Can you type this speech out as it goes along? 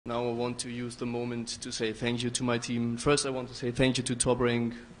Now I want to use the moment to say thank you to my team. First I want to say thank you to Top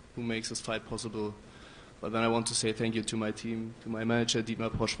Rank, who makes this fight possible. But then I want to say thank you to my team, to my manager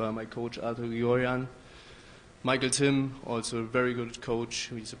Zbik.mov, my coach Arthur Grigorian, Michael Tim, also a very good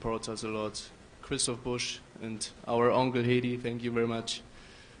coach, he supports us a lot, Christoph Busch, and our uncle Hedi, thank you very much.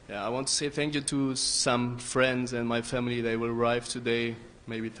 Yeah, I want to say thank you to some friends and my family. They will arrive today,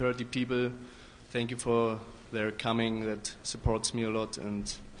 maybe 30 people. Thank you for their coming, that supports me a lot.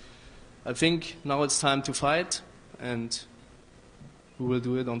 And I think now it's time to fight, and we will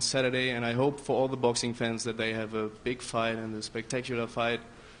do it on Saturday. And I hope for all the boxing fans that they have a big fight and a spectacular fight.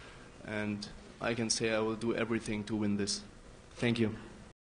 And I can say I will do everything to win this. Thank you.